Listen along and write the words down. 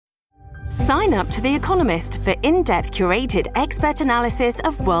Sign up to The Economist for in-depth curated expert analysis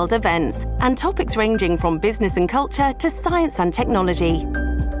of world events and topics ranging from business and culture to science and technology.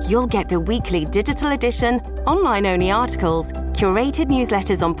 You'll get the weekly digital edition, online-only articles, curated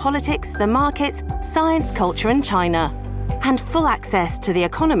newsletters on politics, the markets, science, culture and China, and full access to The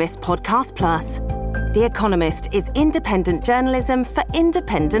Economist Podcast Plus. The Economist is independent journalism for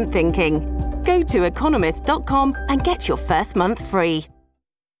independent thinking. Go to economist.com and get your first month free.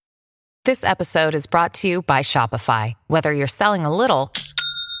 This episode is brought to you by Shopify. Whether you're selling a little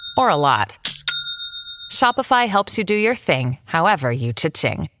or a lot, Shopify helps you do your thing, however you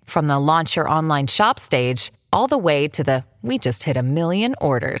cha-ching. From the launch your online shop stage, all the way to the we just hit 1 million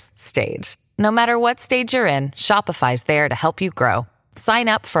orders stage. No matter what stage you're in, Shopify's there to help you grow. Sign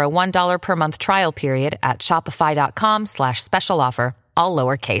up for a $1 per month trial period at shopify.com/special offer, all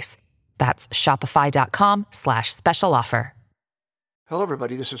lowercase. That's shopify.com/special offer. Hello,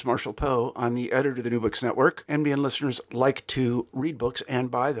 everybody. This is Marshall Poe. I'm the editor of the New Books Network. NBN listeners like to read books and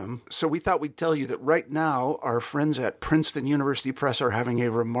buy them. So we thought we'd tell you that right now, our friends at Princeton University Press are having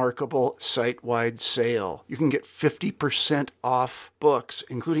a remarkable site-wide sale. You can get 50% off books,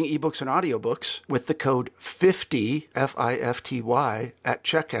 including ebooks and audiobooks, with the code 50, F-I-F-T-Y, at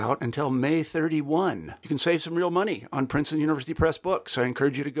checkout until May 31. You can save some real money on Princeton University Press books. I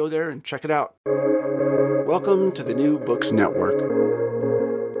encourage you to go there and check it out. Welcome to the New Books Network.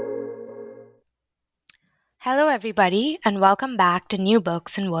 Hello, everybody, and welcome back to New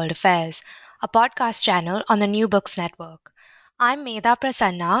Books and World Affairs, a podcast channel on the New Books Network. I'm Medha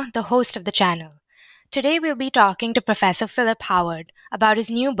Prasanna, the host of the channel. Today, we'll be talking to Professor Philip Howard about his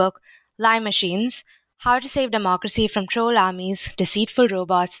new book, Lie Machines: How to Save Democracy from Troll Armies, Deceitful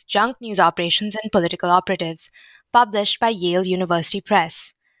Robots, Junk News Operations, and Political Operatives, published by Yale University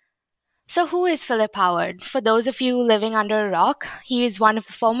Press. So who is Philip Howard? For those of you living under a rock, he is one of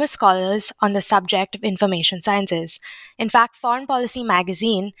the foremost scholars on the subject of information sciences. In fact, Foreign Policy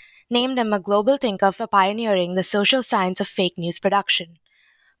magazine named him a global thinker for pioneering the social science of fake news production.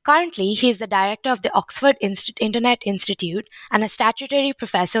 Currently, he is the director of the Oxford Internet Institute and a statutory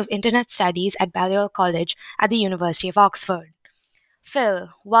professor of Internet Studies at Balliol College at the University of Oxford. Phil,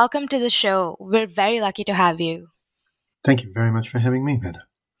 welcome to the show. We're very lucky to have you. Thank you very much for having me, Medha.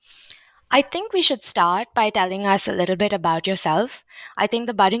 I think we should start by telling us a little bit about yourself. I think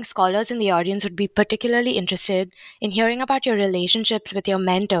the budding scholars in the audience would be particularly interested in hearing about your relationships with your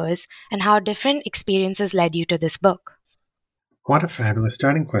mentors and how different experiences led you to this book. What a fabulous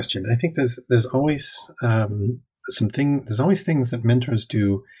starting question. I think there's always there's always things that mentors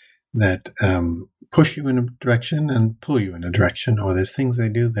do that push you in a direction and pull you in a direction, or there's things they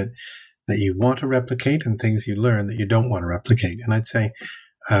do that you want to replicate and things you learn that you don't want to replicate. And I'd say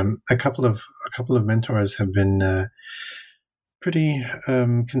a couple of mentors have been pretty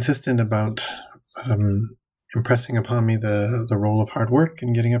consistent about impressing upon me the role of hard work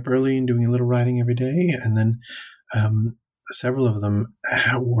and getting up early and doing a little writing every day. And then several of them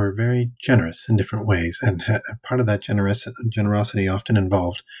were very generous in different ways, and part of that generosity often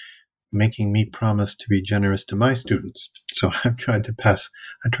involved making me promise to be generous to my students. So I try to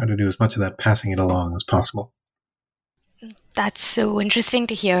do as much of that passing it along as possible. That's so interesting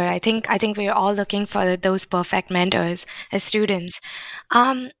to hear. I think we're all looking for those perfect mentors as students.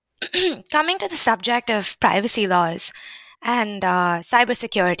 Coming to the subject of privacy laws and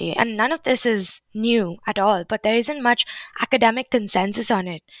cybersecurity, and none of this is new at all, but there isn't much academic consensus on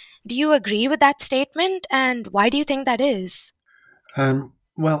it. Do you agree with that statement, and why do you think that is?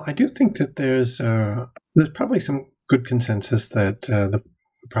 Well, I do think that there's probably some good consensus that the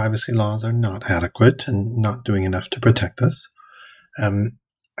privacy laws are not adequate and not doing enough to protect us. I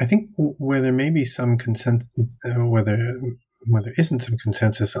think where there may be some consent, where there isn't some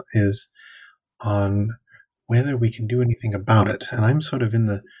consensus, is on whether we can do anything about it. And I'm sort of in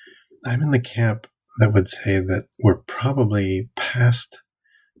the camp that would say that we're probably past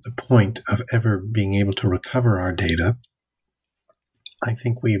the point of ever being able to recover our data. I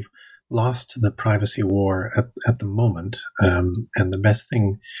think we've lost the privacy war at the moment, and the best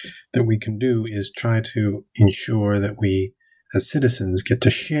thing that we can do is try to ensure that we, as citizens, get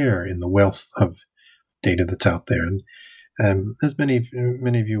to share in the wealth of data that's out there. And as many of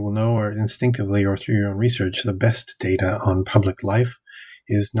you will know, or instinctively or through your own research, the best data on public life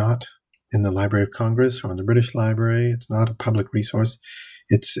is not in the Library of Congress or in the British Library. It's not a public resource.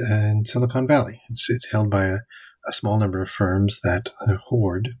 It's in Silicon Valley. It's held by a small number of firms that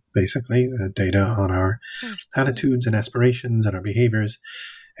hoard, basically, data on our attitudes and aspirations and our behaviors.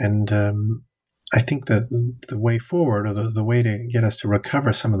 And I think that the way forward, or the way to get us to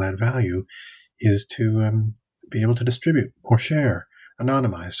recover some of that value, is to be able to distribute or share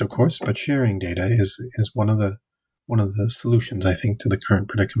anonymized, of course, but sharing data is one of the solutions, I think, to the current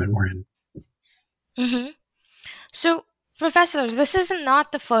predicament we're in. Mm-hmm. So, Professor, this is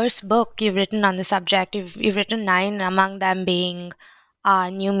not the first book you've written on the subject. You've written 9, among them being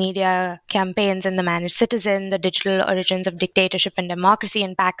New Media Campaigns and the Managed Citizen, The Digital Origins of Dictatorship and Democracy,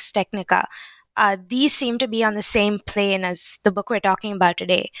 and Pax Technica. These seem to be on the same plane as the book we're talking about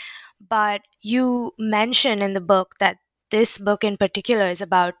today. But you mention in the book that this book in particular is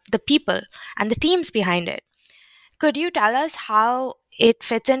about the people and the teams behind it. Could you tell us how it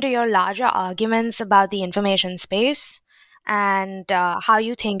fits into your larger arguments about the information space and how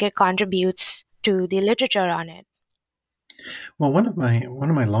you think it contributes to the literature on it? Well, one of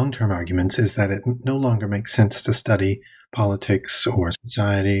my long-term arguments is that it no longer makes sense to study politics or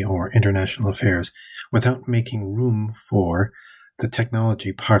society or international affairs without making room for the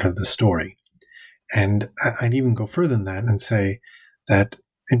technology part of the story. And I'd even go further than that and say that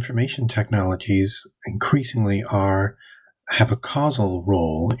information technologies increasingly have a causal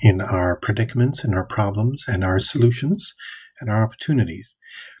role in our predicaments and our problems and our solutions and our opportunities.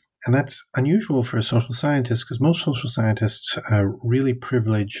 And that's unusual for a social scientist because most social scientists really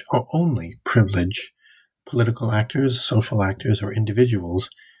privilege or only privilege political actors, social actors, or individuals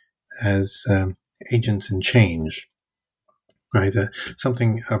as agents in change. Right?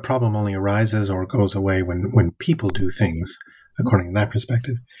 A problem only arises or goes away when people do things, according to that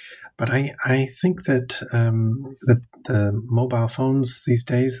perspective. But I think that that the mobile phones these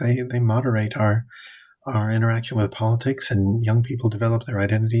days they moderate our interaction with politics, and young people develop their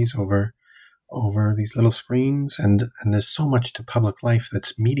identities over these little screens, and there's so much to public life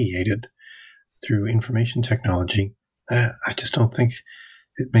that's mediated through information technology. I just don't think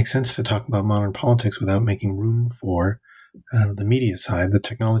it makes sense to talk about modern politics without making room for the media side, the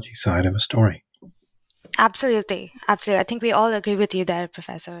technology side of a story. Absolutely. Absolutely. I think we all agree with you there,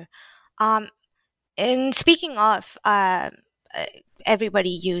 Professor. And speaking of everybody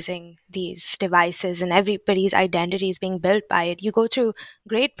using these devices and everybody's identities being built by it, you go through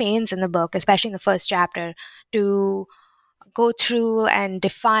great pains in the book, especially in the first chapter, to go through and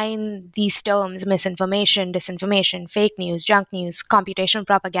define these terms: misinformation, disinformation, fake news, junk news, computational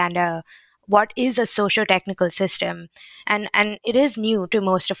propaganda. What is a socio-technical system? And it is new to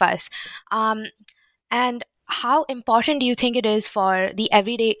most of us. And how important do you think it is for the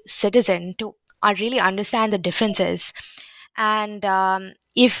everyday citizen to really understand the differences? And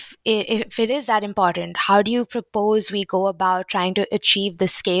if it is that important, how do you propose we go about trying to achieve the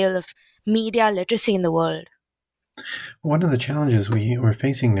scale of media literacy in the world? One of the challenges we're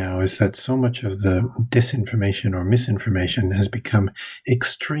facing now is that so much of the disinformation or misinformation has become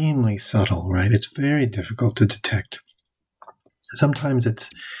extremely subtle, right? It's very difficult to detect. Sometimes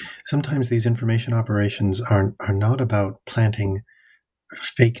these information operations are not about planting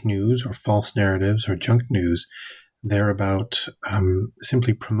fake news or false narratives or junk news. They're about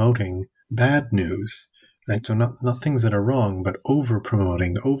simply promoting bad news, right? So not things that are wrong, but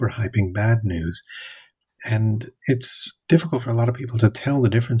over-promoting, over-hyping bad news. And it's difficult for a lot of people to tell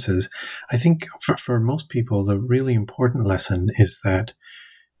the differences. I think for most people, the really important lesson is that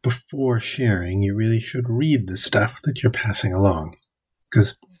before sharing, you really should read the stuff that you're passing along,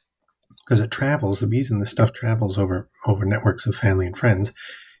 because it travels. The reason the stuff travels over networks of family and friends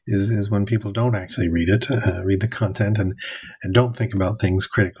is when people don't actually read it, read the content, and don't think about things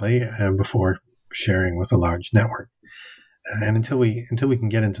critically before sharing with a large network. And until we can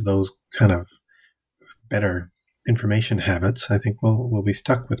get into those kind of better information habits, I think we'll be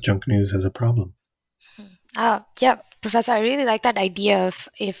stuck with junk news as a problem. Yeah, Professor, I really like that idea of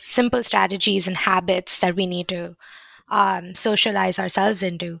if simple strategies and habits that we need to socialize ourselves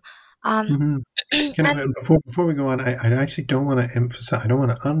into. Mm-hmm. Before we go on, I actually don't want to emphasize. I don't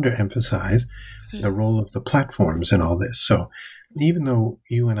want to underemphasize the role of the platforms in all this. So, even though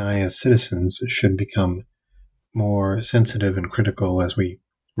you and I, as citizens, should become more sensitive and critical as we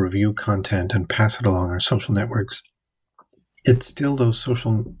review content and pass it along our social networks, it's still those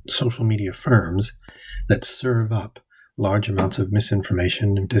social media firms that serve up large amounts of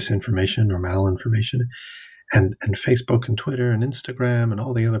misinformation and disinformation or malinformation. And Facebook and Twitter and Instagram and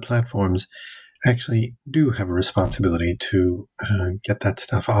all the other platforms actually do have a responsibility to get that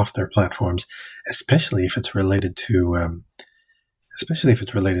stuff off their platforms, especially if it's related to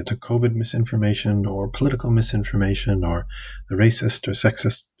COVID misinformation or political misinformation or the racist or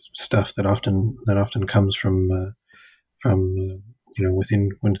sexist stuff that often comes from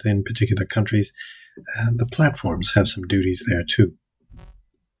within particular countries. The platforms have some duties there too.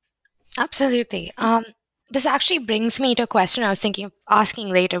 Absolutely. this actually brings me to a question I was thinking of asking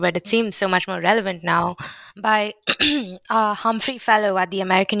later, but it seems so much more relevant now, by a Humphrey Fellow at the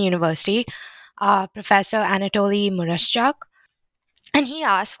American University, Professor Anatoly Murashchak. And he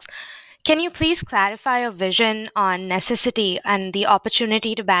asks, can you please clarify your vision on necessity and the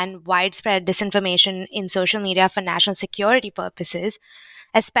opportunity to ban widespread disinformation in social media for national security purposes,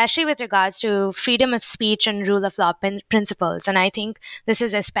 especially with regards to freedom of speech and rule of law principles? And I think this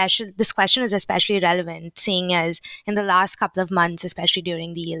question is especially relevant, seeing as in the last couple of months, especially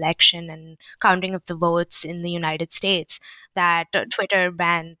during the election and counting of the votes in the United States, that Twitter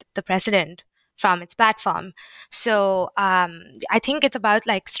banned the president from its platform. So I think it's about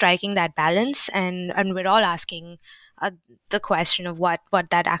like striking that balance, and we're all asking the question of what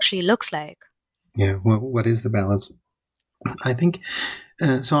that actually looks like. Yeah, well, what is the balance? I think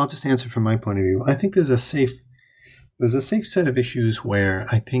so. I'll just answer from my point of view. I think there's a safe set of issues where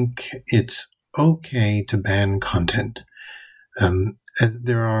I think it's okay to ban content.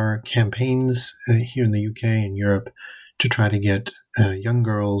 There are campaigns here in the UK and Europe to try to get young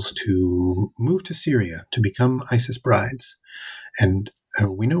girls to move to Syria to become ISIS brides. And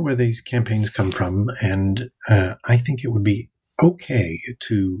we know where these campaigns come from, and I think it would be okay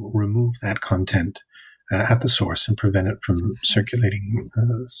to remove that content at the source and prevent it from circulating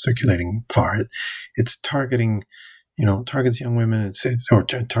far. It's targeting, targets young women, or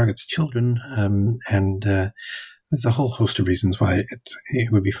targets children, and there's a whole host of reasons why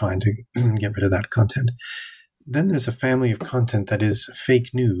it would be fine to get rid of that content. Then there's a family of content that is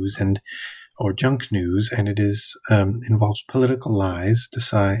fake news or junk news, and it involves political lies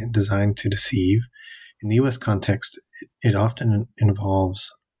designed to deceive. In the U.S. context, it often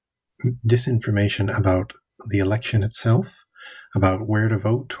involves disinformation about the election itself, about where to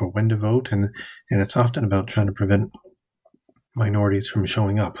vote or when to vote, and it's often about trying to prevent minorities from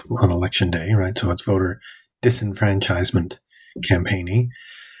showing up on election day, right? So it's voter disenfranchisement campaigning.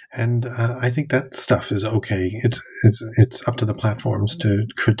 And I think that stuff is okay. It's up to the platforms to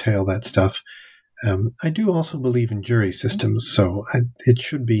curtail that stuff. I do also believe in jury systems, so it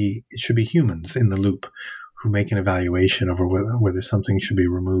should be humans in the loop who make an evaluation over whether something should be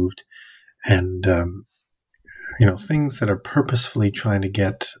removed. And things that are purposefully trying to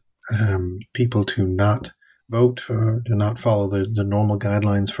get people to not vote or to not follow the normal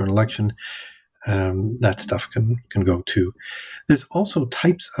guidelines for an election, that stuff can go too. There's also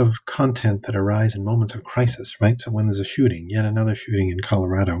types of content that arise in moments of crisis, right? So when there's a shooting, yet another shooting in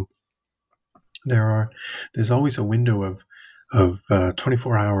Colorado, there's always a window of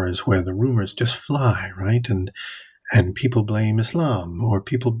 24 hours where the rumors just fly, right? And people blame Islam, or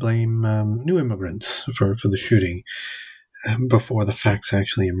people blame new immigrants for the shooting before the facts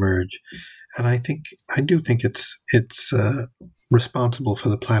actually emerge. And I do think it's responsible for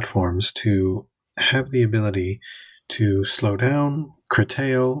the platforms to have the ability to slow down,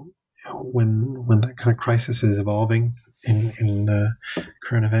 curtail when that kind of crisis is evolving in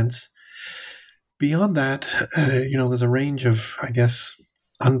current events. Beyond that, there's a range of, I guess,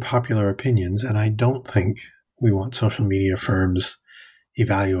 unpopular opinions, and I don't think we want social media firms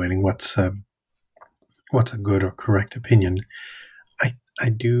evaluating what's a good or correct opinion. I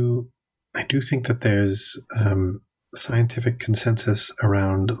do think that there's scientific consensus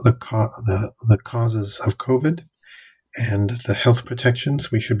around the causes of COVID and the health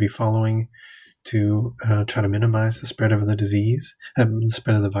protections we should be following to try to minimize the spread of the disease, the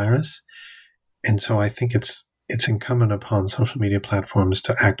spread of the virus. And so I think it's incumbent upon social media platforms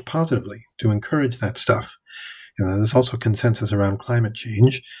to act positively, to encourage that stuff. There's also consensus around climate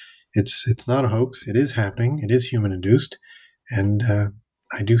change. It's not a hoax. It is happening. It is human-induced. And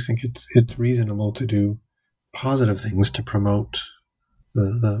I do think it's reasonable to do positive things to promote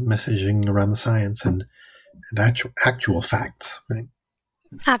the messaging around the science and actual facts, right?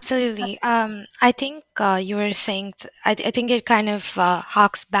 Absolutely. I think you were saying, I think it kind of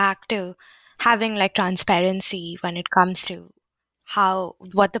harks back to having like transparency when it comes to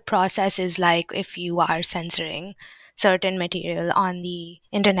what the process is like if you are censoring certain material on the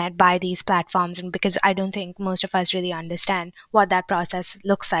internet by these platforms. And because I don't think most of us really understand what that process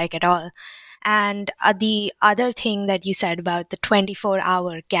looks like at all. And the other thing that you said about the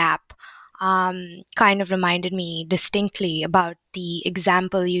 24-hour gap kind of reminded me distinctly about the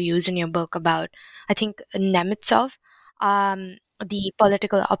example you use in your book about, I think, Nemetsov, the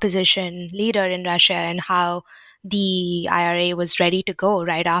political opposition leader in Russia, and how the IRA was ready to go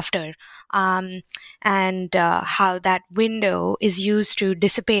right after, and how that window is used to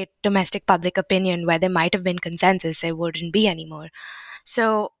dissipate domestic public opinion where there might have been consensus, there wouldn't be anymore.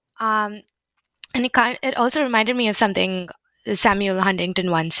 So, and it also reminded me of something Samuel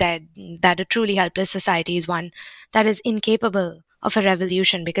Huntington once said that a truly helpless society is one that is incapable of a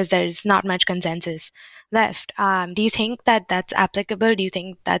revolution because there's not much consensus left. Do you think that that's applicable? Do you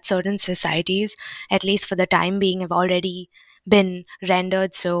think that certain societies, at least for the time being, have already been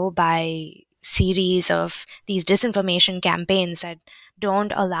rendered so by series of these disinformation campaigns that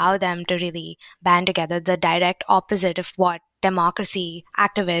don't allow them to really band together, the direct opposite of what democracy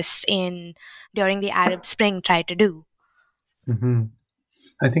activists in during the Arab Spring tried to do? Mm-hmm.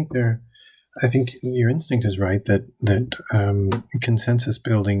 I think your instinct is right that consensus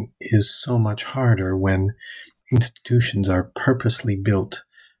building is so much harder when institutions are purposely built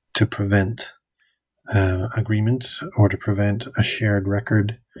to prevent agreement, or to prevent a shared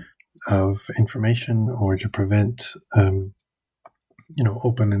record of information, or to prevent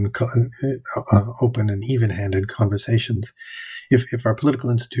open and even-handed conversations. If our political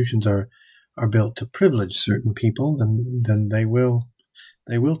institutions are built to privilege certain people, then they will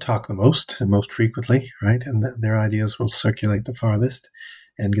talk the most and most frequently, right? And their ideas will circulate the farthest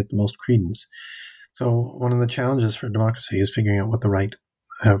and get the most credence. So one of the challenges for democracy is figuring out what the right,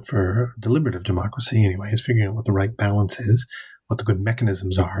 for deliberative democracy anyway, is figuring out what the right balance is, what the good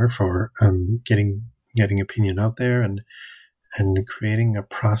mechanisms are for getting opinion out there, and creating a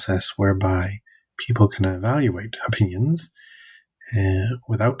process whereby people can evaluate opinions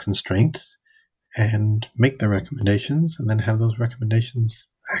without constraints and make their recommendations, and then have those recommendations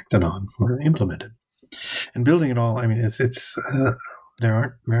acted on or implemented. And building it all, I mean, it's there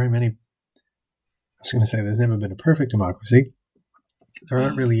aren't very many. I was going to say there's never been a perfect democracy. There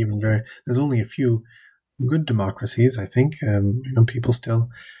aren't really even there's only a few good democracies, I think. People still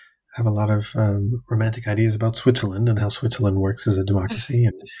have a lot of romantic ideas about Switzerland and how Switzerland works as a democracy.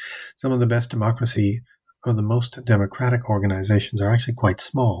 And some of the best democracy, or the most democratic organizations, are actually quite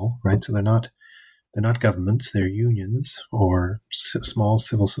small, right? So they're not governments, they're unions, or small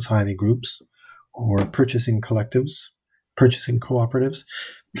civil society groups, or purchasing collectives, purchasing cooperatives,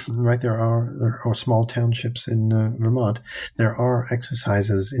 right? There are small townships in Vermont. There are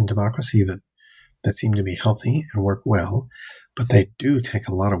exercises in democracy that seem to be healthy and work well, but they do take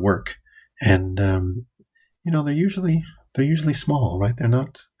a lot of work. And, they're usually small, right? They're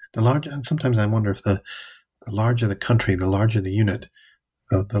not the large. And sometimes I wonder if the larger the country, the larger the unit,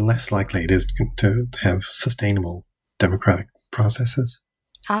 the less likely it is to have sustainable democratic processes.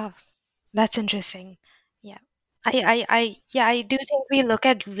 Ah, that's interesting. Yeah. I do think we look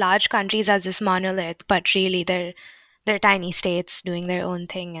at large countries as this monolith, but really they're tiny states doing their own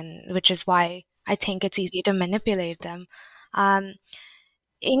thing, and which is why I think it's easy to manipulate them. Um,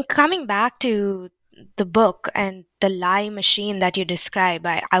 in coming back to the book and the lie machine that you describe,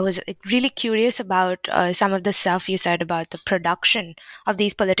 I was really curious about some of the stuff you said about the production of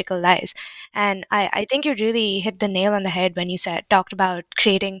these political lies. And I think you really hit the nail on the head when you talked about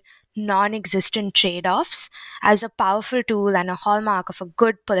creating non-existent trade-offs as a powerful tool and a hallmark of a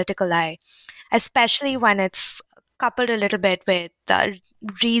good political lie, especially when it's coupled a little bit with the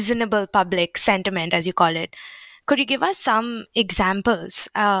reasonable public sentiment, as you call it. Could you give us some examples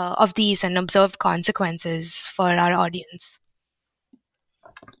of these and observed consequences for our audience?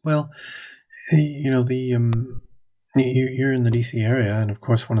 Well, you're in the DC area, and of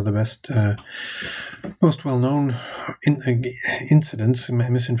course, one of the most well-known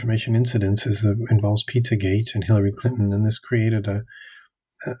misinformation incidents, involves Pizzagate and Hillary Clinton, and this created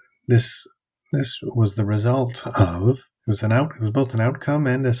this was the result of. It was both an outcome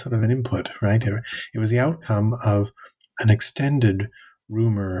and a sort of an input, right? It was the outcome of an extended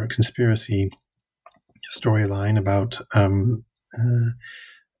rumor, conspiracy storyline about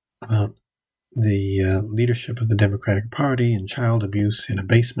the leadership of the Democratic Party and child abuse in a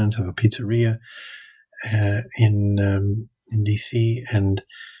basement of a pizzeria in DC, and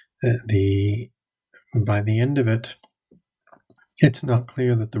by the end of it, it's not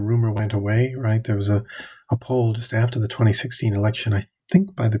clear that the rumor went away, right? There was a poll just after the 2016 election, I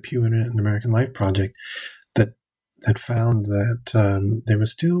think by the Pew Internet and American Life Project, that found that there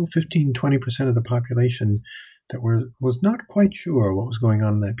was still 15-20% of the population that was not quite sure what was going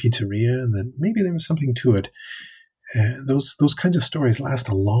on in that pizzeria, and that maybe there was something to it. Those kinds of stories last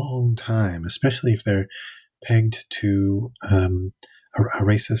a long time, especially if they're pegged to a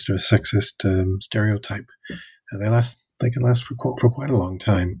racist or sexist stereotype. They can last for quite a long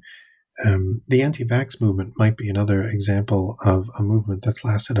time. The anti-vax movement might be another example of a movement that's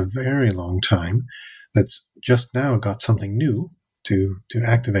lasted a very long time, that's just now got something new to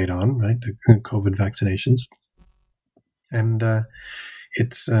activate on, right? The COVID vaccinations, and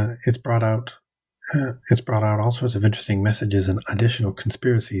it's brought out all sorts of interesting messages and additional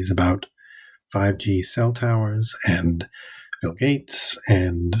conspiracies about 5G cell towers and Bill Gates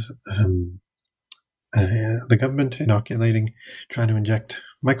and the government trying to inject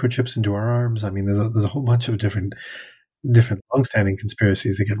microchips into our arms. I mean, there's a whole bunch of different long-standing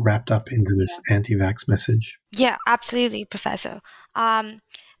conspiracies that get wrapped up into this anti-vax message. Yeah, absolutely, Professor. And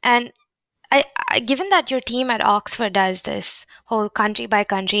given that your team at Oxford does this whole country by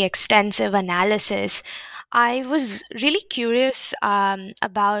country extensive analysis, I was really curious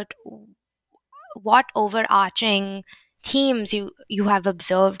about what overarching themes you have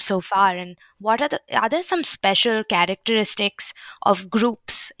observed so far, and are there some special characteristics of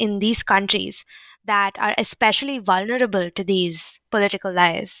groups in these countries that are especially vulnerable to these political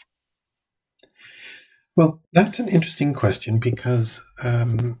lies? Well, that's an interesting question because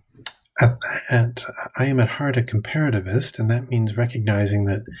I am at heart a comparativist, and that means recognizing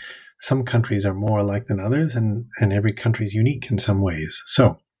that some countries are more alike than others, and every country is unique in some ways.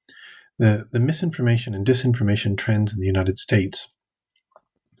 So the misinformation and disinformation trends in the United States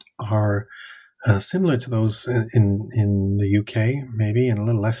are similar to those in the UK, maybe, and a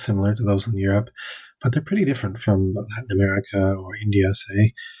little less similar to those in Europe, but they're pretty different from Latin America or India,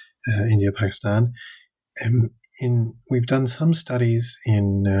 say, India, Pakistan. We've done some studies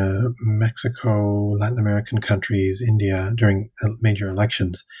in Mexico, Latin American countries, India during major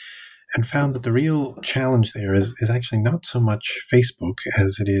elections, and found that the real challenge there is actually not so much Facebook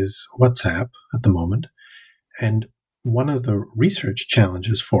as it is WhatsApp at the moment. And one of the research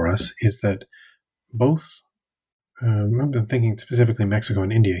challenges for us is that both, I'm thinking specifically Mexico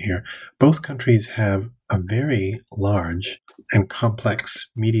and India here, both countries have a very large and complex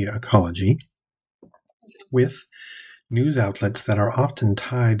media ecology with news outlets that are often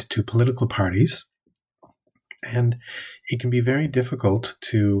tied to political parties. And it can be very difficult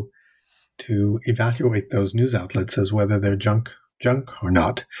to evaluate those news outlets as whether they're junk or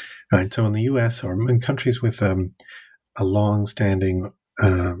not. Right. So in the U.S. or in countries with a long-standing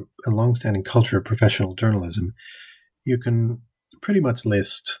culture of professional journalism, you can pretty much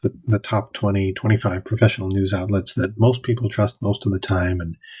list the top 20, 25 professional news outlets that most people trust most of the time,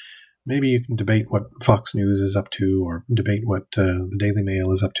 and maybe you can debate what Fox News is up to or debate what the Daily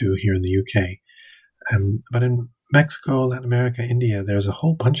Mail is up to here in the UK. But in Mexico, Latin America, India, there's a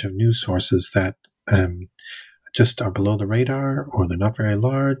whole bunch of news sources that just are below the radar, or they're not very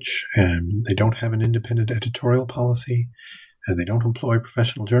large, and they don't have an independent editorial policy, and they don't employ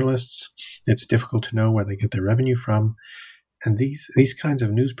professional journalists. It's difficult to know where they get their revenue from. And these kinds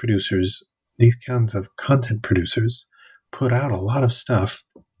of news producers, these kinds of content producers, put out a lot of stuff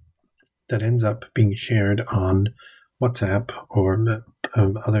that ends up being shared on WhatsApp or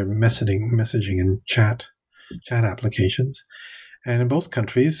other messaging and chat applications. And in both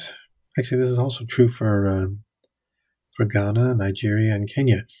countries, actually, this is also true for Ghana, Nigeria, and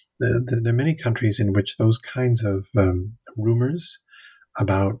Kenya. There are many countries in which those kinds of rumors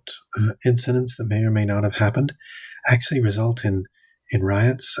about incidents that may or may not have happened actually result in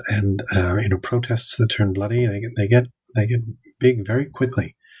riots and protests that turn bloody. They get big very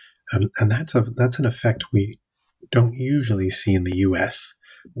quickly, and that's an effect we don't usually see in the U.S.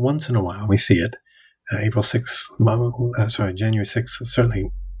 Once in a while, we see it. January 6th,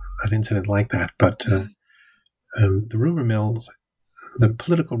 certainly an incident like that. But the rumor mills, the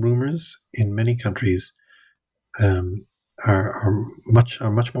political rumors in many countries are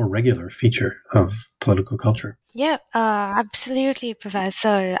much more regular feature of political culture. Yeah, absolutely,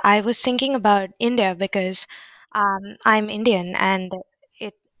 Professor. I was thinking about India because I'm Indian, and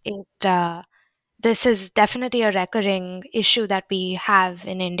it this is definitely a recurring issue that we have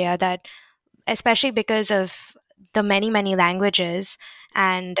in India, that especially because of the many languages,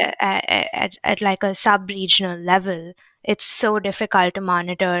 and at like a sub-regional level, it's so difficult to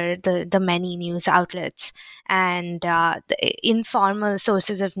monitor the many news outlets and the informal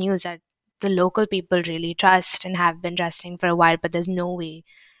sources of news that the local people really trust and have been trusting for a while, but there's no way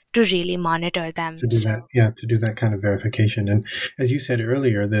to really monitor them. To do that kind of verification. And as you said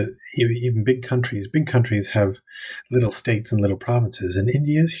earlier, that even big countries have little states and little provinces, and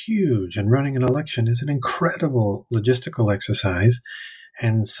India is huge, and running an election is an incredible logistical exercise.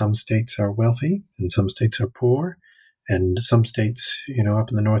 And some states are wealthy, and some states are poor, and some states, up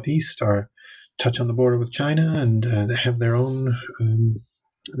in the Northeast, are touch on the border with China and have their own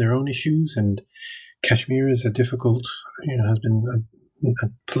issues. And Kashmir is a difficult, has been a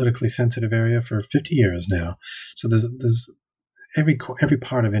politically sensitive area for 50 years now. So there's every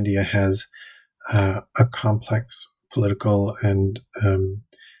part of India has a complex political and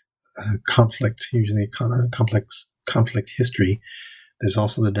conflict, usually complex conflict history. There's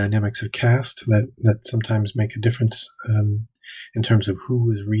also the dynamics of caste that sometimes make a difference in terms of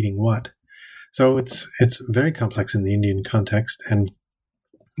who is reading what. So it's very complex in the Indian context, and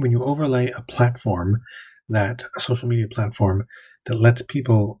when you overlay a social media platform that lets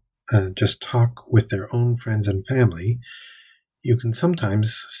people just talk with their own friends and family, you can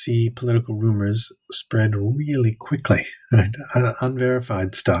sometimes see political rumors spread really quickly, right?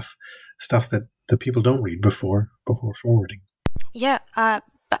 Unverified stuff that the people don't read before forwarding. Yeah.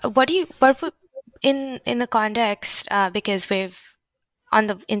 But what would, in the context, because we've on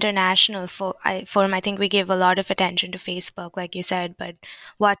the international forum, I think we give a lot of attention to Facebook, like you said, but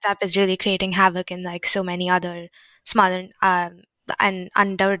WhatsApp is really creating havoc in like so many other smaller and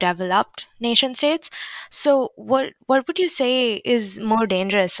underdeveloped nation states. So, what would you say is more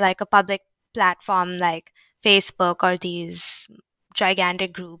dangerous, like a public platform like Facebook or these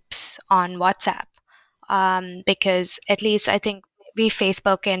gigantic groups on WhatsApp? Because at least I think maybe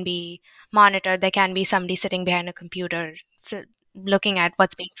Facebook can be monitored. There can be somebody sitting behind a computer looking at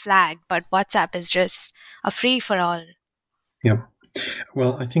what's being flagged, but WhatsApp is just a free for all. Yeah.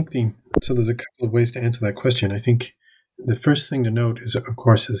 Well, I think so there's a couple of ways to answer that question. I think the first thing to note is, of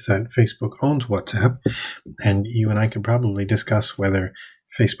course, is that Facebook owns WhatsApp, and you and I could probably discuss whether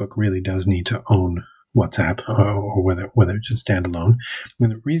Facebook really does need to own WhatsApp or whether it should stand alone.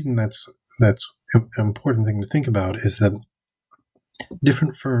 And the reason that's an important thing to think about is that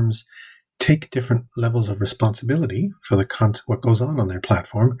different firms take different levels of responsibility for what goes on their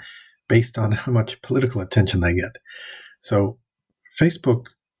platform based on how much political attention they get. So Facebook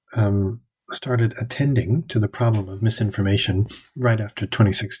started attending to the problem of misinformation right after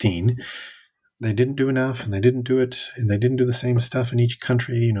 2016. They didn't do enough, and they didn't do it. And they didn't do the same stuff in each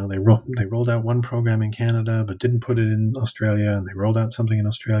country. You know, they rolled out one program in Canada, but didn't put it in Australia, and they rolled out something in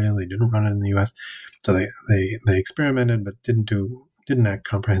Australia. They didn't run it in the U.S. So they experimented, but didn't act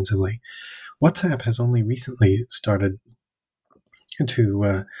comprehensively. WhatsApp has only recently started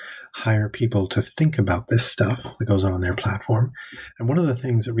to hire people to think about this stuff that goes on their platform. And one of the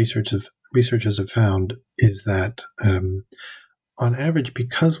things that researchers have found is that on average,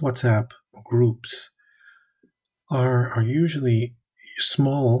 because WhatsApp groups are usually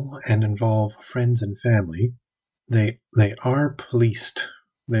small and involve friends and family, they are policed.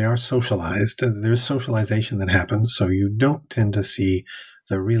 They are socialized. There's socialization that happens, so you don't tend to see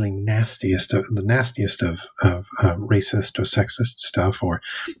the really nastiest of racist or sexist stuff, or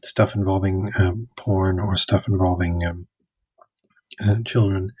stuff involving porn, or stuff involving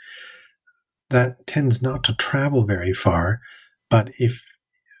children. That tends not to travel very far, but if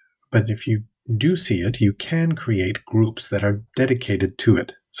you do see it, you can create groups that are dedicated to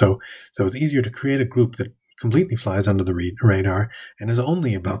it. So it's easier to create a group that completely flies under the radar and is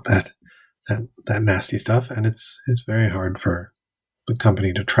only about that nasty stuff, and it's very hard for the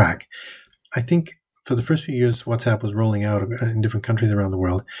company to track. I think for the first few years WhatsApp was rolling out in different countries around the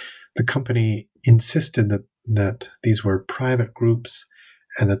world, the company insisted that these were private groups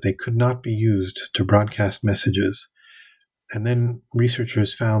and that they could not be used to broadcast messages. And then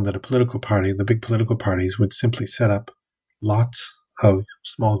researchers found that the big political parties would simply set up lots of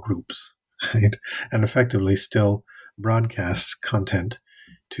small groups, right? And effectively still broadcast content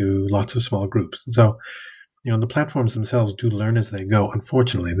to lots of small groups. So, you know, the platforms themselves do learn as they go.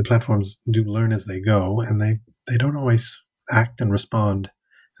 Unfortunately, the platforms do learn as they go, and they don't always act and respond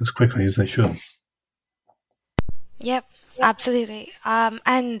as quickly as they should. Yep, absolutely.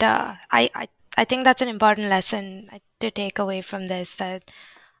 And I think that's an important lesson to take away from this, that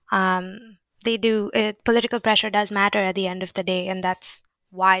political pressure does matter at the end of the day, and that's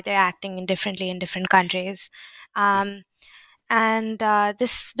why they're acting differently in different countries. Um, and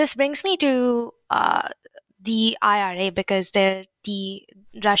this brings me to the IRA, because the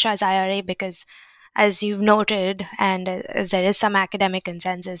Russia's IRA, because as you've noted, and as there is some academic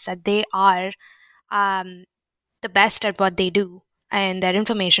consensus that they are the best at what they do and their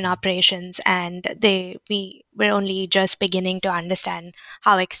information operations, and we're only just beginning to understand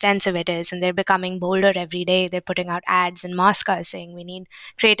how extensive it is, and they're becoming bolder every day. They're putting out ads in Moscow saying we need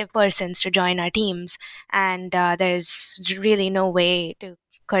creative persons to join our teams, and there's really no way to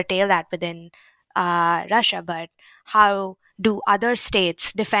curtail that within Russia. But how do other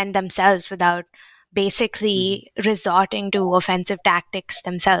states defend themselves without basically resorting to offensive tactics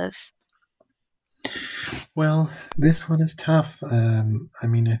themselves? Well, this one is tough. I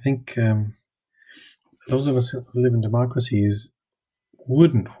mean, I think those of us who live in democracies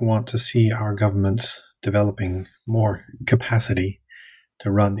wouldn't want to see our governments developing more capacity to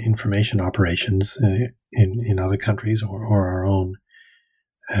run information operations in other countries or our own.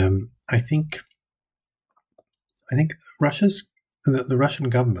 I think the Russian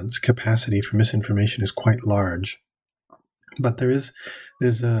government's capacity for misinformation is quite large, but there's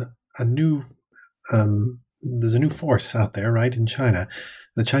a new there's a new force out there, right, in China.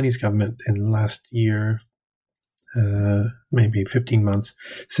 The Chinese government in the last year, maybe 15 months,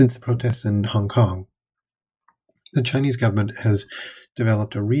 since the protests in Hong Kong, the Chinese government has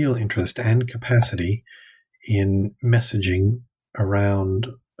developed a real interest and capacity in messaging around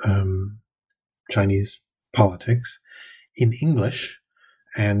Chinese politics in English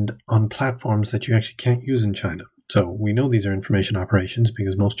and on platforms that you actually can't use in China. So we know these are information operations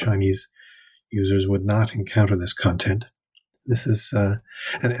because most Chinese users would not encounter this content. This is,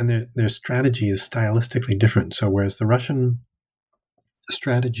 and their strategy is stylistically different. So whereas the Russian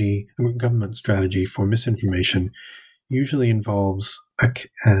strategy, government strategy for misinformation usually involves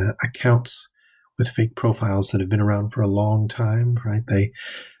accounts with fake profiles that have been around for a long time, right?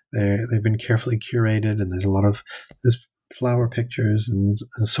 They've been carefully curated, and there's flower pictures and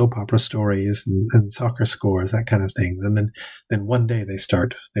soap opera stories and soccer scores, that kind of thing. And then one day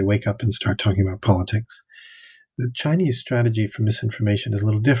they wake up and start talking about politics. The Chinese strategy for misinformation is a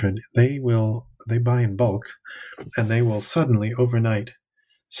little different. They buy in bulk, and they will suddenly overnight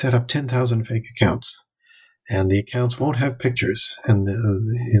set up 10,000 fake accounts. And the accounts won't have pictures, and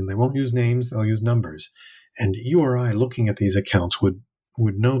they won't use names, they'll use numbers. And you or I looking at these accounts would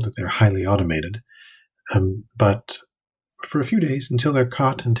know that they're highly automated. But for a few days, until they're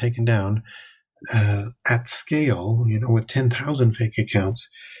caught and taken down, at scale, with 10,000 fake accounts,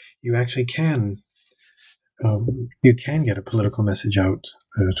 you actually can get a political message out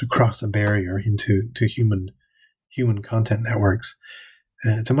to cross a barrier into human content networks.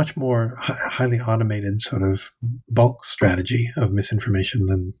 It's a much more highly automated sort of bulk strategy of misinformation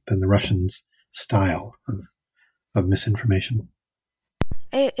than the Russians' style of misinformation.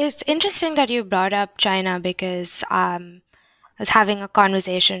 It's interesting that you brought up China because I was having a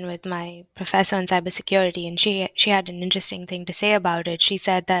conversation with my professor in cybersecurity, and she had an interesting thing to say about it. She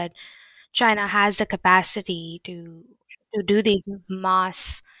said that China has the capacity to do these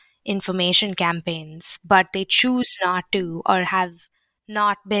mass information campaigns, but they choose not to, or have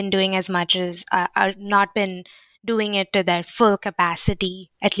not been doing as much as, or not been doing it to their full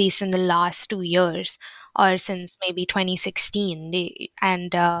capacity, at least in the last 2 years or since maybe 2016.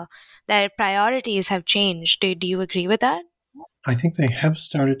 And their priorities have changed. Do you agree with that? I think they have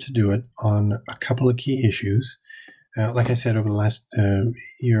started to do it on a couple of key issues. Like I said, over the last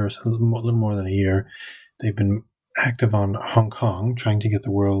year, a little more than a year, they've been active on Hong Kong, trying to get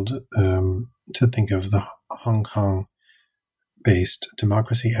the world to think of the Hong Kong-based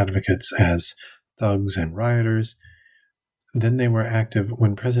democracy advocates as thugs and rioters. Then they were active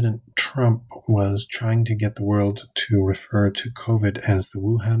when President Trump was trying to get the world to refer to COVID as the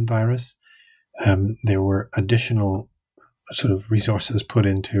Wuhan virus. There were additional sort of resources put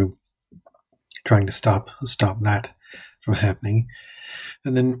into trying to stop that from happening.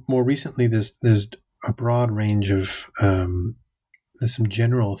 And then more recently, there's a broad range of there's some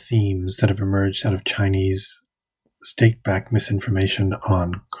general themes that have emerged out of Chinese state-backed misinformation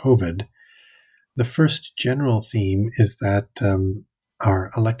on COVID. The first general theme is that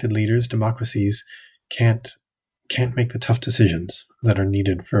our elected leaders, democracies, can't make the tough decisions that are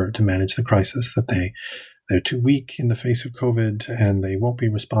needed to manage the crisis. That they're too weak in the face of COVID, and they won't be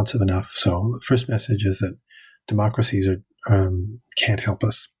responsive enough. So the first message is that democracies can't help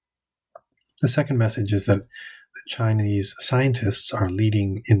us. The second message is that the Chinese scientists are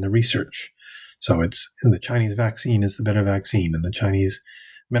leading in the research. So the Chinese vaccine is the better vaccine, and the Chinese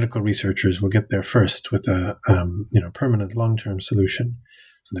medical researchers will get there first with a permanent long-term solution.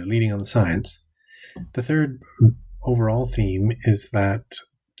 So they're leading on the science. The third overall theme is that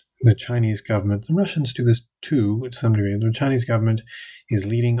the Chinese government, the Russians do this too to some degree, the Chinese government is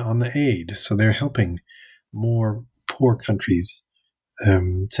leading on the aid. So they're helping more poor countries,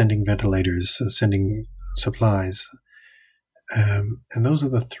 sending ventilators, sending supplies. And those are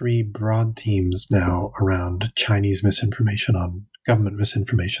the three broad themes now around Chinese misinformation government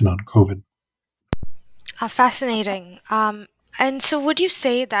misinformation on COVID. Fascinating. And so would you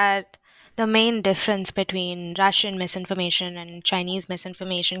say that the main difference between Russian misinformation and Chinese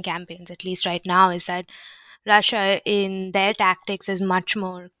misinformation campaigns, at least right now, is that Russia in their tactics is much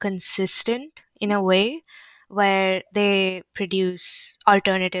more consistent in a way, where they produce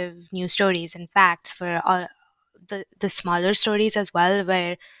alternative news stories and facts for all the smaller stories as well,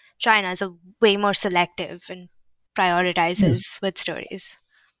 where China is way more selective and prioritizes with stories?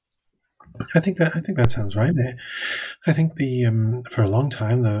 I think that sounds right. I think for a long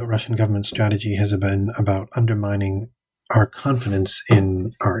time the Russian government strategy has been about undermining our confidence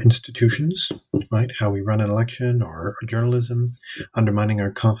in our institutions, right? How we run an election or journalism, undermining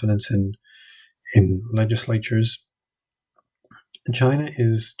our confidence in legislatures.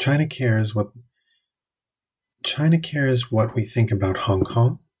 China cares what China cares what we think about Hong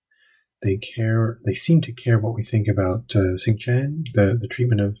Kong. They seem to care what we think about Xinjiang, the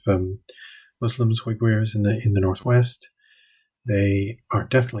treatment of Muslims, Uyghurs in the Northwest. They are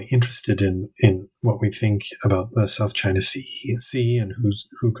definitely interested in what we think about the South China Sea and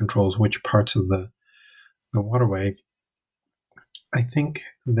who controls which parts of the waterway. I think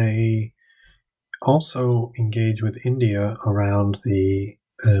they also engage with India around the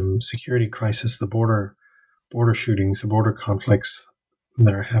security crisis, the border shootings, the border conflicts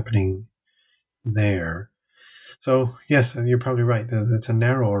that are happening there. So, yes, you're probably right. It's a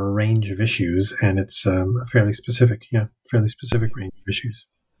narrower range of issues, and it's a fairly specific range of issues.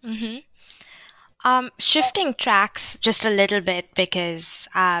 Mm-hmm. Shifting tracks just a little bit because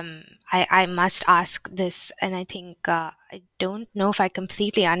I must ask this, and I think I don't know if I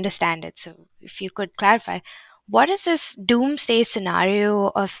completely understand it. So, if you could clarify, what is this doomsday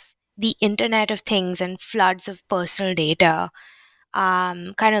scenario of the Internet of Things and floods of personal data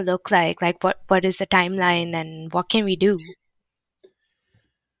kind of look like? Like, what is the timeline, and what can we do?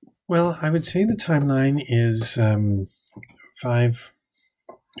 Well, I would say the timeline is 5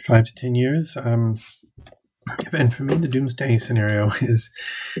 to 10 years. And for me, the doomsday scenario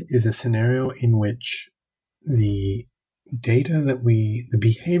is a scenario in which the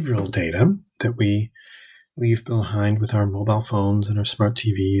behavioral data that we leave behind with our mobile phones and our smart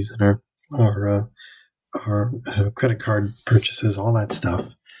TVs and our credit card purchases, all that stuff,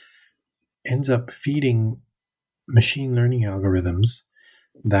 ends up feeding machine learning algorithms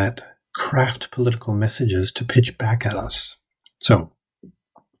that craft political messages to pitch back at us. So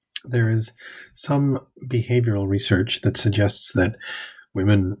there is some behavioral research that suggests that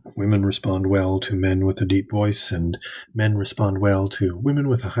women respond well to men with a deep voice, and men respond well to women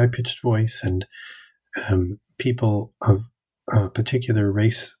with a high-pitched voice, and people of a particular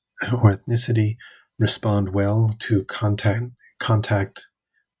race or ethnicity respond well to contact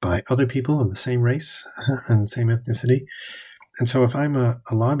by other people of the same race and same ethnicity. And so if I'm a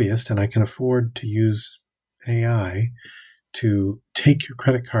lobbyist and I can afford to use AI to take your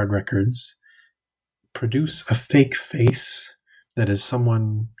credit card records, produce a fake face that is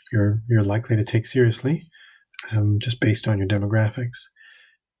someone you're likely to take seriously, just based on your demographics,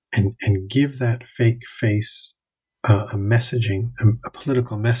 and give that fake face a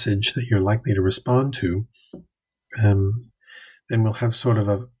political message that you're likely to respond to, then we'll have sort of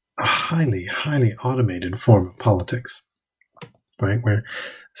a highly, highly automated form of politics, right? Where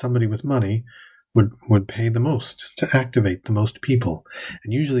somebody with money would pay the most to activate the most people.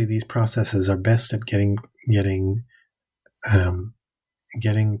 And usually these processes are best at getting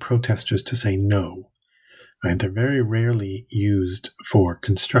protesters to say no. Right? They're very rarely used for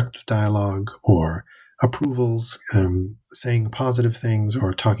constructive dialogue or approvals, saying positive things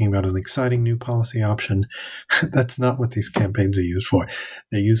or talking about an exciting new policy option. That's not what these campaigns are used for.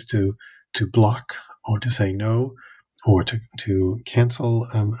 They're used to block or to say no or to cancel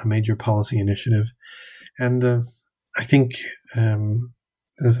a major policy initiative. And I think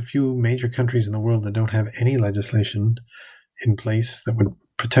there's a few major countries in the world that don't have any legislation in place that would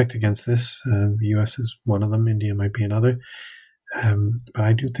protect against this. The U.S. is one of them. India might be another. But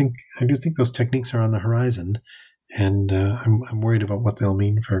I do think those techniques are on the horizon, and I'm worried about what they'll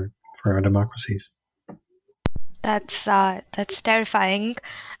mean for our democracies. That's terrifying,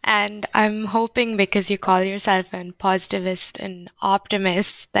 and I'm hoping, because you call yourself a positivist and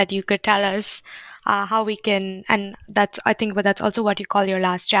optimist, that you could tell us how we can, and that's also what you call your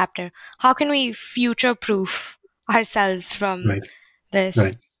last chapter. How can we future-proof ourselves from this?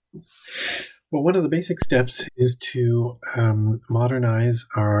 Right. Well, one of the basic steps is to modernize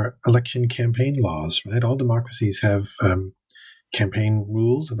our election campaign laws. Right, all democracies have campaign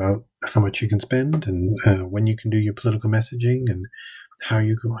rules about how much you can spend and when you can do your political messaging and how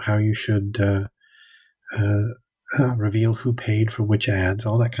you should reveal who paid for which ads,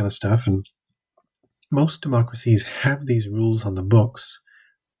 all that kind of stuff. And most democracies have these rules on the books,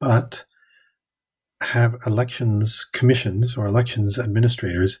 but have elections commissions or elections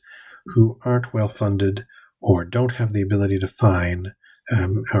administrators who aren't well funded or don't have the ability to fine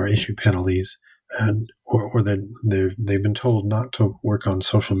or issue penalties. Or they've been told not to work on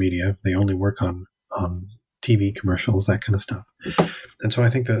social media. They only work on TV commercials, that kind of stuff. And so I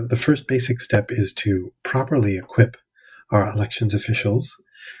think the first basic step is to properly equip our elections officials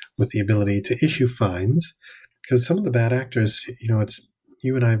with the ability to issue fines, because some of the bad actors, it's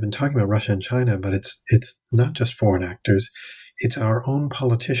you and I have been talking about Russia and China, but it's not just foreign actors. It's our own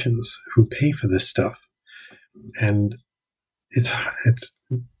politicians who pay for this stuff. And it's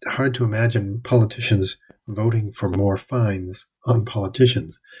hard to imagine politicians voting for more fines on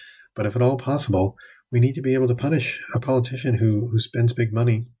politicians. But if at all possible, we need to be able to punish a politician who spends big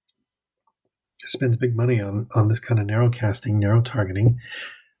money on this kind of narrow casting, narrow targeting.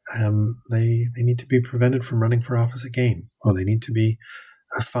 They need to be prevented from running for office again, or they need to be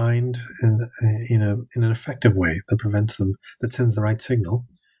fined in an effective way that prevents them, that sends the right signal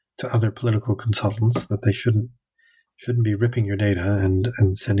to other political consultants that they shouldn't be ripping your data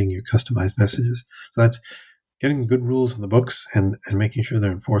and sending you customized messages. So that's getting good rules on the books and making sure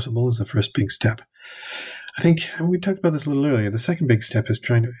they're enforceable is the first big step. I think we talked about this a little earlier. The second big step is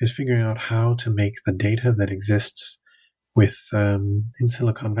figuring out how to make the data that exists in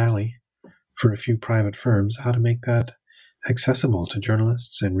Silicon Valley for a few private firms, how to make that accessible to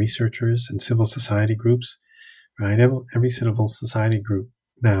journalists and researchers and civil society groups. Right, every civil society group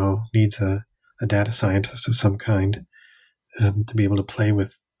now needs a data scientist of some kind to be able to play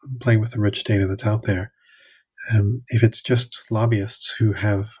with the rich data that's out there. If it's just lobbyists who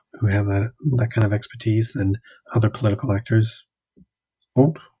have that kind of expertise, then other political actors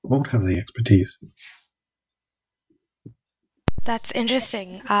won't have the expertise. That's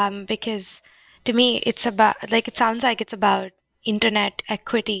interesting, because to me, it sounds like it's about internet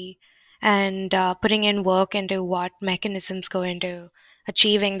equity and putting in work into what mechanisms go into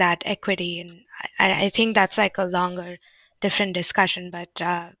achieving that equity. And I think that's like a longer, different discussion, but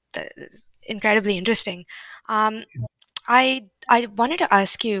incredibly interesting. Um, I wanted to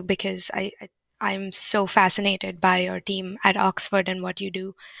ask you because I'm so fascinated by your team at Oxford and what you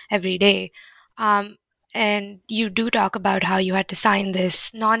do every day. Um, and you do talk about how you had to sign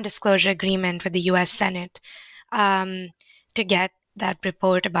this non-disclosure agreement with the U.S. Senate um, to get that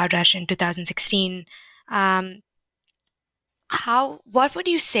report about Russia in 2016. Um, what would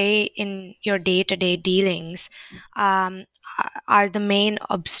you say in your day-to-day dealings um, are the main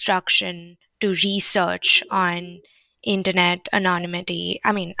obstruction to research on internet anonymity?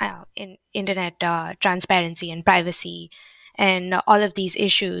 I mean, in internet transparency and privacy, and all of these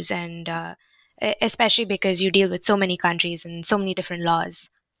issues, and especially because you deal with so many countries and so many different laws.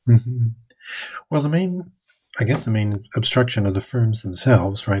 Mm-hmm. Well, the main obstruction are the firms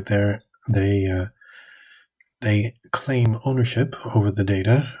themselves, right there. They claim ownership over the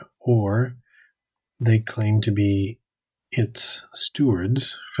data, or they claim to be its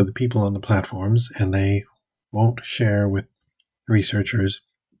stewards for the people on the platforms, and they won't share with researchers.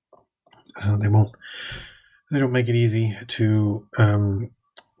 They don't make it easy to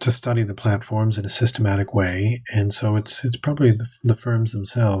study the platforms in a systematic way, and so it's probably the firms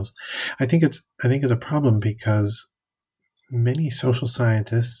themselves. I think it's a problem because many social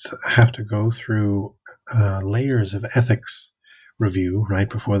scientists have to go through layers of ethics review right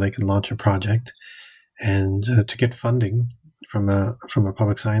before they can launch a project, and to get funding from a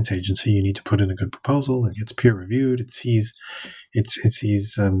public science agency, you need to put in a good proposal. It gets peer reviewed. It sees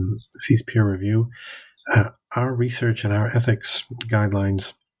peer review. Our research and our ethics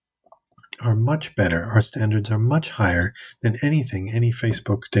guidelines are much better. Our standards are much higher than anything any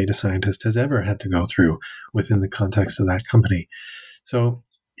Facebook data scientist has ever had to go through within the context of that company. So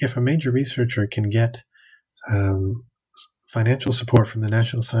if a major researcher can get financial support from the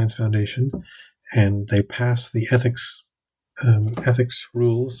National Science Foundation, and they pass the ethics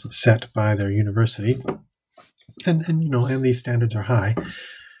rules set by their university, and these standards are high,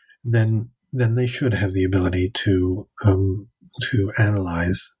 then they should have the ability to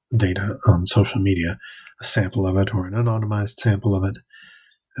analyze data on social media, a sample of it or an anonymized sample of it.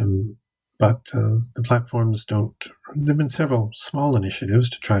 But the platforms don't. There have been several small initiatives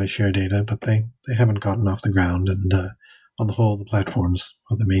to try to share data, but they haven't gotten off the ground. And on the whole, the platforms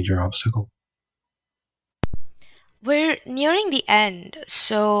are the major obstacle. We're nearing the end,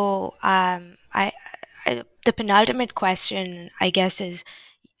 so the penultimate question, I guess, is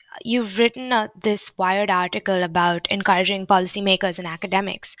you've written this Wired article about encouraging policymakers and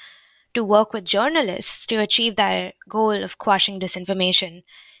academics to work with journalists to achieve their goal of quashing disinformation.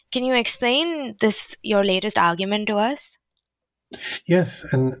 Can you explain your latest argument to us? Yes,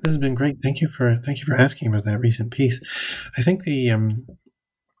 and this has been great. Thank you for asking about that recent piece. I think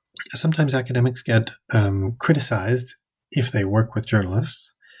sometimes academics get criticized if they work with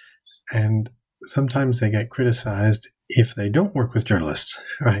journalists, and sometimes they get criticized if they don't work with journalists,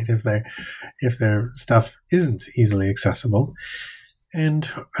 right? If their stuff isn't easily accessible. And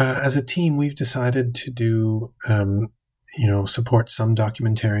as a team, we've decided to do, support some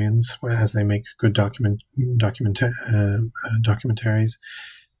documentarians as they make good documentaries.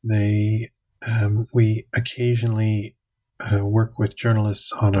 We occasionally work with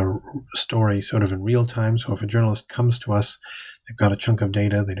journalists on a story sort of in real time. So if a journalist comes to us, they've got a chunk of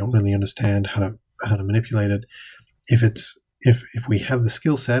data, they don't really understand how to manipulate it. If it's if we have the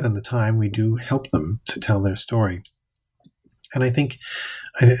skill set and the time, we do help them to tell their story. And I think,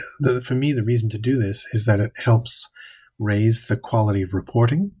 for me, the reason to do this is that it helps raise the quality of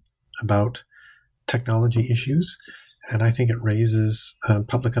reporting about technology issues, and I think it raises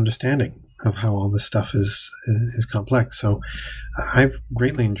public understanding of how all this stuff is complex. So I've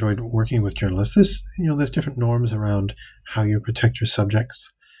greatly enjoyed working with journalists. There's different norms around how you protect your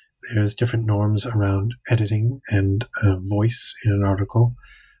subjects. There's different norms around editing and voice in an article.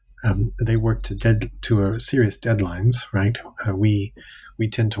 They work to serious deadlines, right? We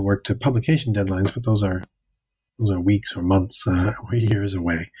tend to work to publication deadlines, but those are weeks or months or years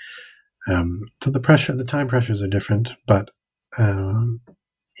away. So the time pressures are different. But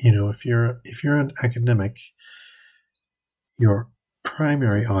if you're an academic, your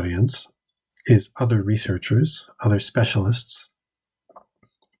primary audience is other researchers, other specialists.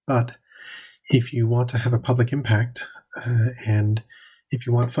 But if you want to have a public impact, and if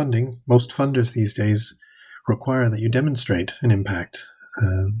you want funding, most funders these days require that you demonstrate an impact,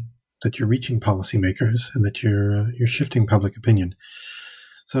 that you're reaching policymakers, and that you're shifting public opinion.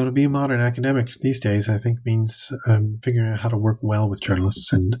 So to be a modern academic these days, I think, means figuring out how to work well with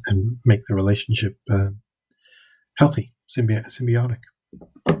journalists and make the relationship healthy, symbiotic.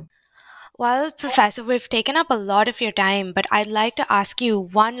 Well, Professor, we've taken up a lot of your time, but I'd like to ask you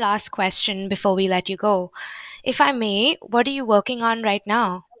one last question before we let you go. If I may, what are you working on right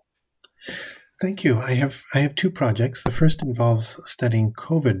now? Thank you. I have two projects. The first involves studying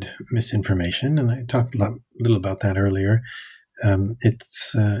COVID misinformation, and I talked a little about that earlier. It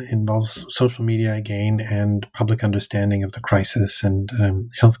involves social media again and public understanding of the crisis and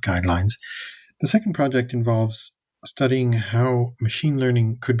health guidelines. The second project involves studying how machine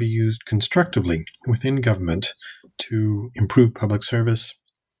learning could be used constructively within government to improve public service,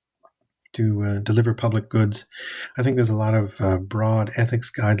 to deliver public goods. I think there's a lot of broad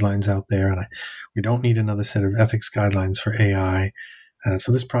ethics guidelines out there, and we don't need another set of ethics guidelines for AI.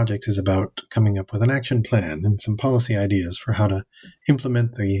 So this project is about coming up with an action plan and some policy ideas for how to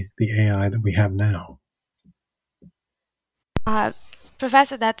implement the AI that we have now.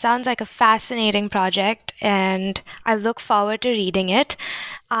 Professor, that sounds like a fascinating project, and I look forward to reading it.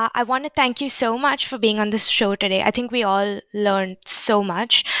 I want to thank you so much for being on this show today. I think we all learned so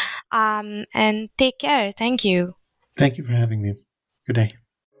much. And take care. Thank you. Thank you for having me. Good day.